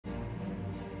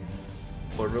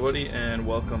Hello everybody, and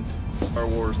welcome to Star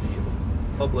Wars The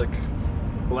Republic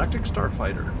Galactic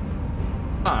Starfighter.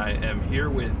 I am here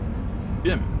with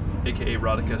Jim, aka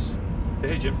Rodicus.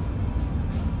 Hey Jim.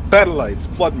 Satellites,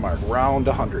 Bloodmark, round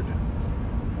 100.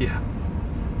 Yeah.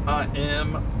 I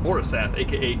am Borisat,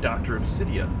 aka Dr.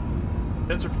 Obsidia.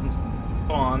 Spencer from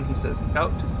Spawn, he says,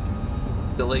 Scout to C.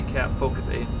 Delay cap, focus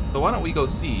A. So why don't we go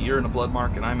C? You're in a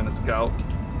Bloodmark and I'm in a Scout.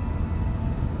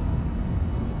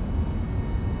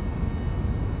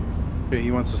 Okay, he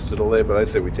wants us to delay, but I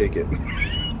say we take it.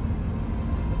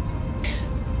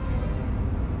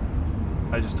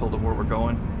 I just told him where we're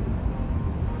going.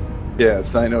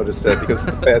 Yes, I noticed that because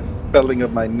of the bad spelling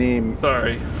of my name.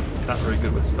 Sorry, not very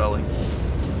good with spelling.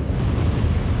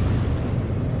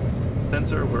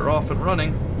 Sensor, we're off and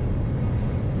running.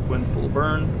 Wind full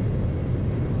burn.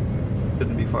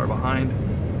 Couldn't be far behind.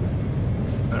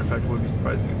 Matter of fact, I wouldn't be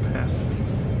surprised if we passed.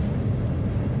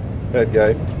 Bad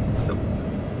guy. Yep.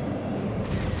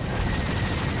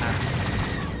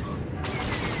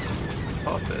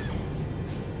 Off it.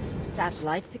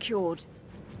 Satellite secured.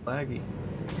 Laggy.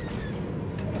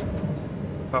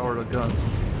 Power to guns.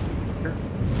 Let's see. Here.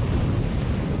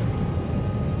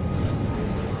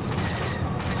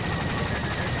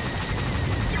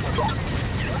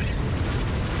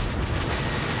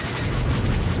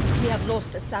 We have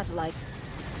lost a satellite.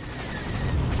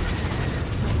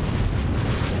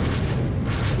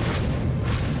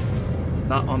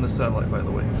 Not on the satellite, by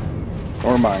the way.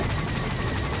 Or mine.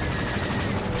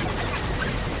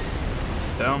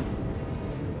 Down.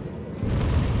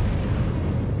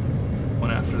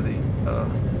 One after the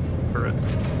turrets.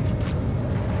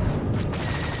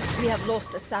 We have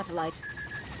lost a satellite.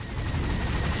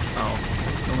 Oh,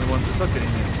 the only ones that took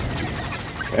anything.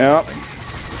 Yep.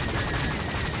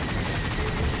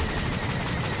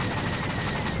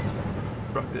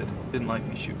 Struck it. Didn't like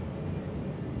me shoot.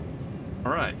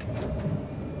 Alright.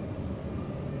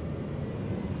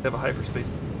 We have a hyperspace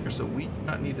here, so we do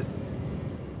not need this.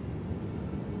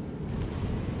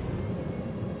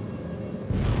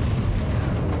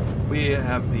 We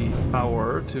have the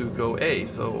power to go A,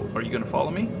 so are you going to follow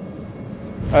me?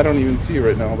 I don't even see you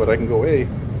right now, but I can go A.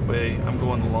 Way, I'm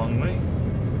going the long way.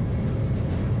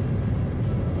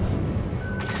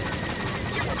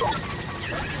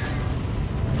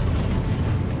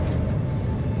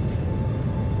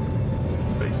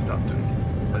 Wait, stop doing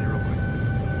it. Let it real quick.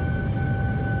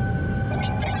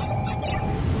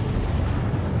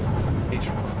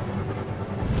 H1.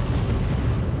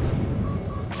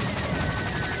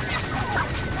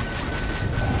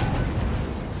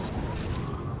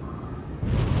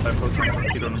 I proton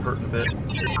torpedo and hurting a bit.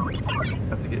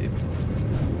 Have to get you.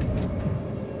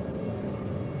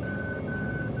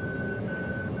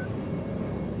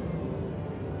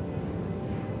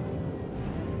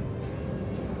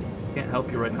 Can't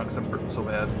help you right now because I'm hurting so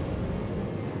bad.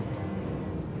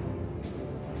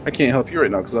 I can't help you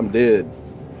right now because I'm dead.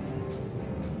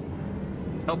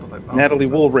 Help if I bounce Natalie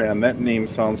myself. Woolran, that name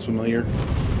sounds familiar.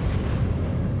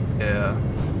 Yeah.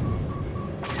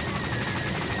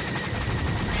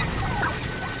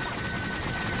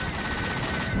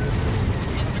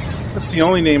 That's the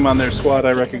only name on their squad I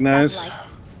Taken a recognize. satellite.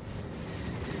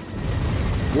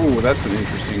 Ooh, that's an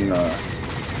interesting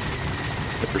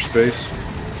hyperspace.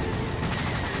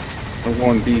 I'm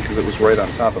going B because it was right on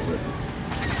top of it.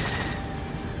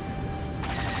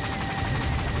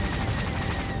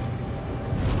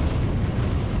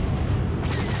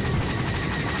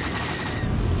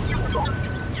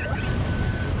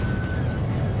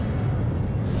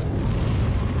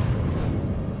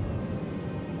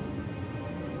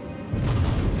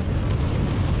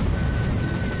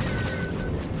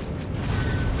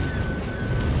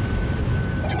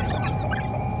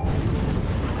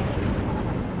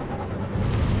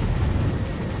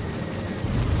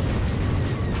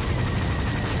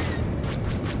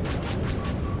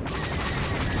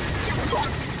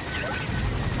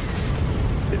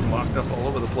 Getting locked up all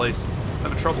over the place.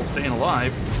 Having trouble staying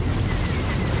alive.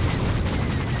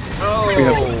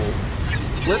 Oh!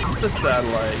 Flipped the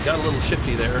satellite. Got a little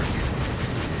shifty there.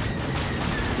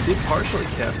 Did partially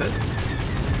cap it.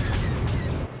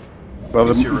 Well,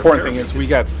 Who's the your important repair? thing is we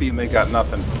got C and they got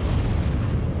nothing.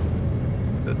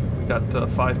 Good. We got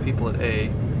 5 people at A.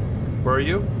 Where are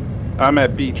you? I'm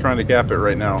at B trying to gap it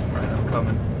right now. Alright, I'm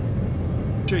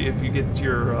coming. Sure, if you get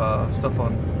your stuff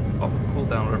on off of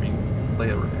cooldown, whatever, you lay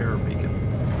a repair beacon.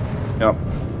 Yep,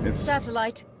 it's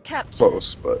Satellite captured.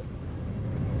 close, but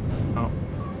Oh.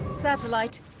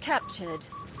 Satellite captured.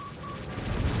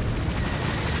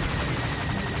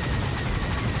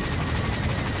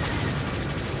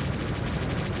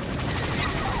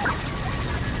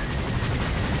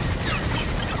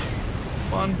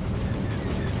 fun.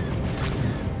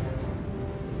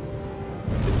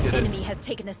 Did get it. Enemy has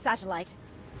taken a satellite.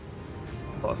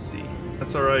 Plus C.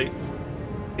 That's alright.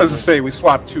 As I say, we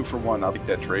swapped 2 for 1. I'll take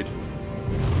that trade.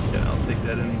 Yeah, I'll take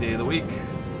that any day of the week.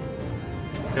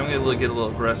 Okay, I'm gonna get a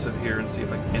little aggressive here and see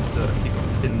if I can't keep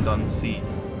them pinned on C.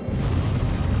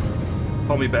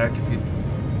 Call me back if you...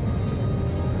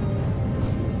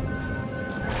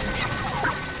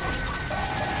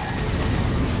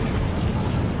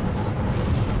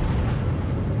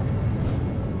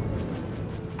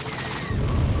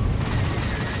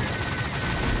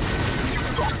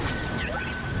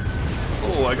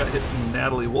 Oh, I got hit from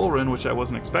Natalie Woolren, which I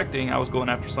wasn't expecting. I was going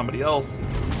after somebody else.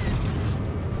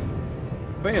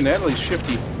 Man, Natalie's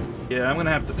shifty. Yeah, I'm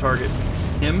gonna have to target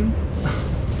him.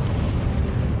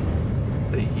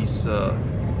 He's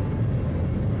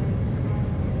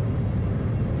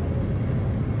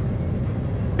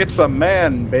It's a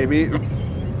man, baby.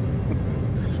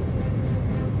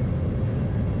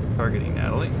 targeting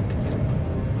Natalie.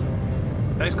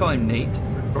 Can I just call him Nate?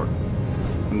 Or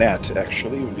Nat,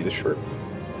 actually, would be the short.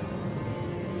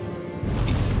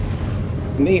 Nate?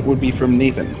 Nate would be from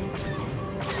Nathan.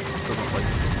 Doesn't like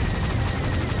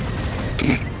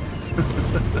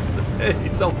Hey, he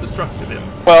self-destructed him.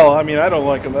 Well, I mean, I don't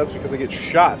like him. That's because I get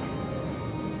shot.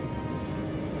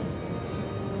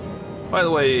 By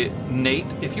the way,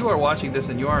 Nate, if you are watching this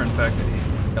and you are in fact a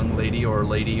young lady or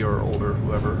older,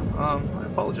 whoever, I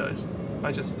apologize.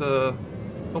 I just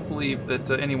don't believe that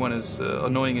anyone as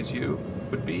annoying as you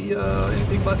would be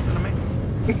anything less than a man.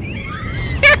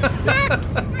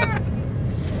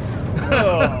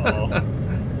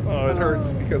 Oh, it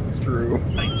hurts because it's true.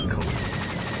 Nice coat.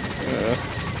 Yeah.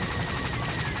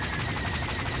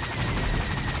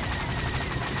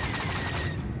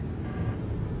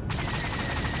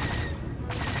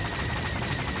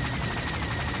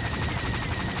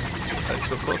 That's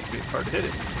so close to me, it's hard to hit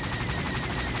it.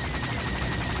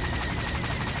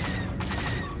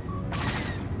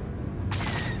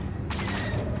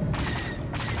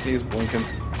 He's blinking.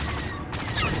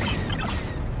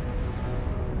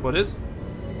 What is?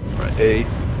 Right. A.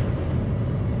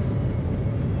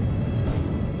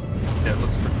 Yeah, it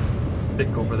looks pretty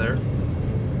thick over there.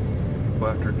 Go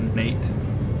after Nate.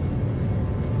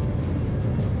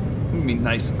 I'm gonna be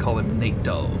nice and call him Nate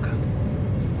Dawg.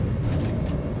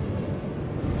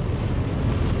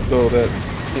 So that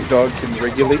Dawg can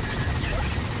regulate.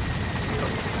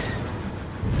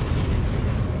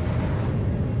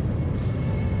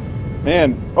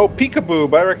 Man, oh,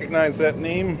 Peekaboo, I recognize that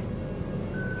name.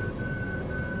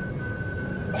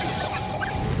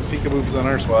 Peekaboo's on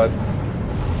our squad.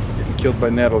 Getting killed by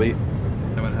Natalie.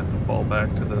 I'm gonna have to fall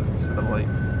back to the satellite.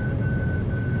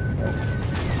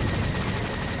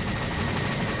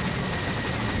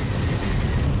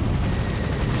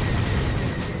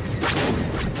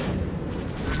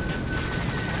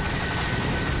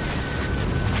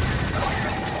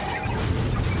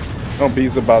 Oh,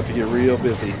 B's about to get real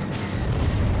busy.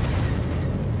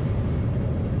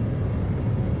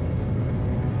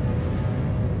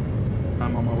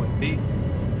 I'm on my way to B.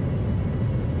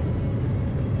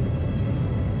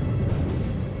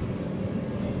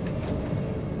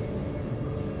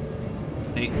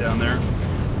 Nate down there.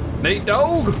 Nate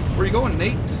Dawg! Where you going,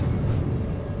 Nate?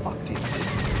 Fuck you, Nate.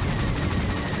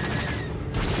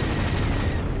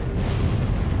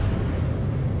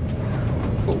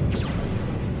 Oh.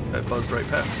 That buzzed right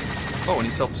past me. Oh, and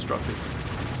he self-destructed.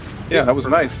 Yeah, that was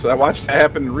nice. I watched that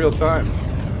happen in real time.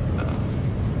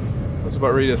 I was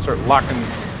about ready to start locking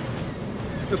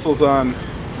missiles on.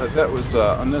 That was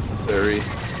unnecessary.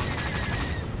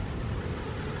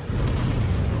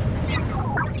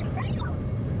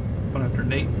 Going after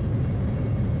Nate.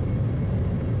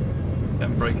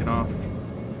 I'm breaking off.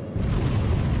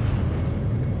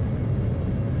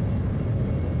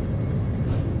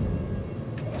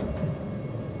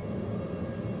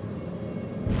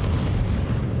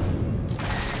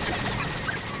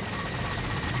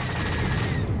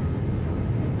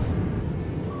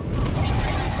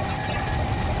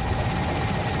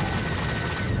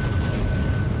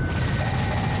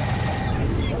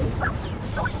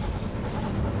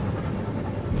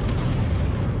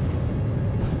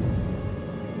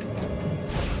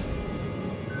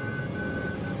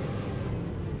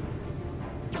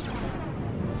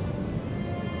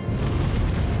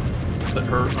 That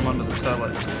hurt. I'm under the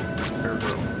satellite. There we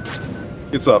go.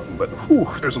 It's up, but whew,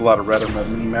 there's a lot of red on that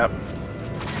mini map.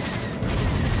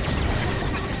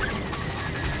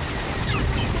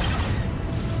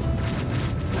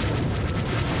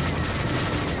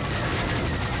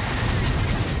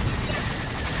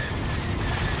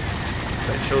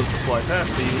 I chose chose to fly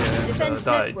past me and Defense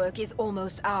died. network is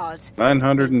almost ours.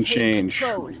 900 and Maintain change.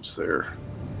 control. Who's there?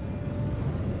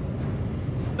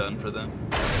 Done for them.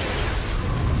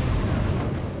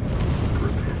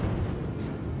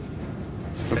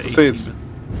 Let's say it's.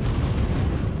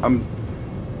 I'm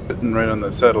sitting right on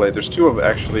the satellite. There's two of them,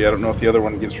 actually. I don't know if the other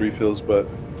one gives refills, but.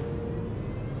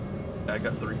 I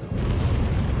got 3.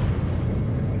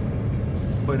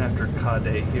 Going after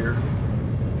Kade here.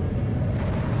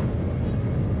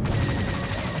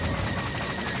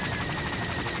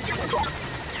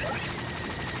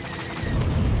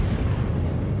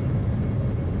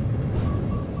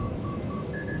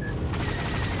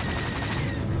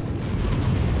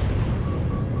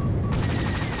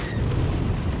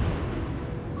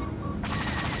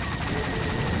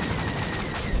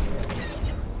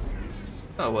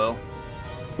 Oh well.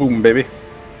 Boom, baby.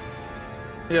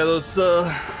 Yeah, those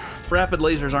rapid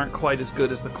lasers aren't quite as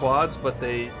good as the quads, but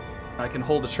I can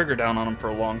hold the trigger down on them for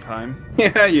a long time.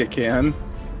 Yeah, you can.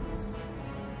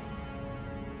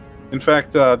 In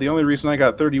fact, the only reason I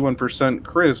got 31%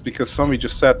 crit is because somebody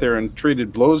just sat there and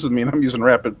traded blows with me, and I'm using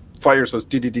rapid fire, so it's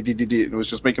d-d-d-d-d-d, and it was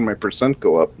just making my percent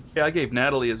go up. Yeah, I gave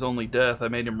Natalie his only death. I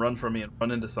made him run from me and run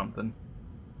into something.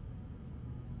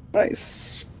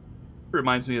 Nice.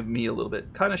 Reminds me of me a little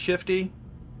bit. Kind of shifty.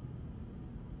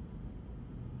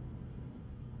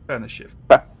 Kind of shifty.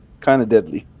 Kind of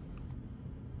deadly.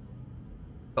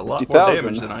 A lot 50,000. more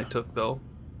damage than I took, though.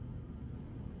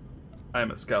 I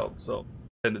am a scout, so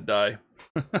I tend to die.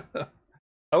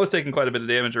 I was taking quite a bit of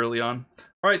damage early on.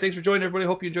 Alright, thanks for joining, everybody.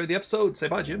 Hope you enjoyed the episode. Say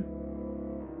bye, Jim.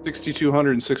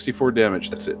 6,264 damage,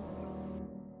 that's it.